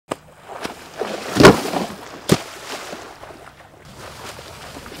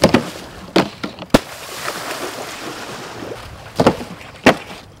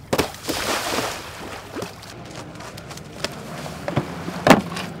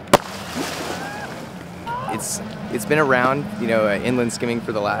it's been around, inland skimming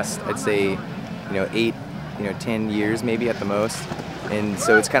for the last, I'd say, 8, 10 years maybe at the most. And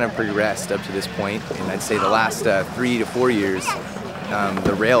so it's kind of progressed up to this point. And I'd say the last 3 to 4 years,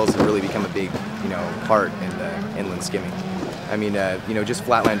 the rails have really become a big, part in the inland skimming. I mean, just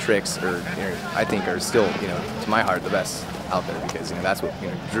flatland tricks I think are still, to my heart, the best out there, because that's what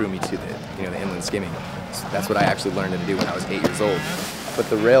drew me to the inland skimming. So that's what I actually learned to do when I was 8 years old. But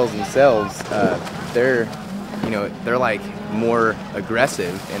the rails themselves, they're like more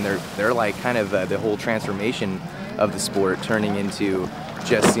aggressive, and they're like kind of the whole transformation of the sport, turning into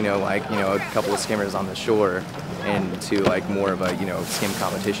just a couple of skimmers on the shore, and to like more of a skim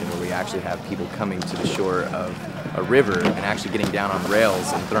competition where we actually have people coming to the shore of a river and actually getting down on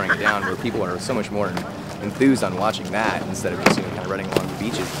rails and throwing it down, where people are so much more enthused on watching that instead of just kind of running along the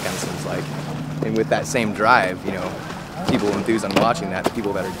beaches, it kind of seems like. And with that same drive, people enthused on watching that, the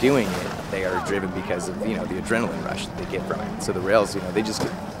people that are doing it, they are driven because of the adrenaline rush that they get from it. So the rails, they just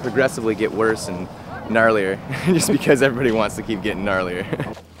progressively get worse and gnarlier just because everybody wants to keep getting gnarlier.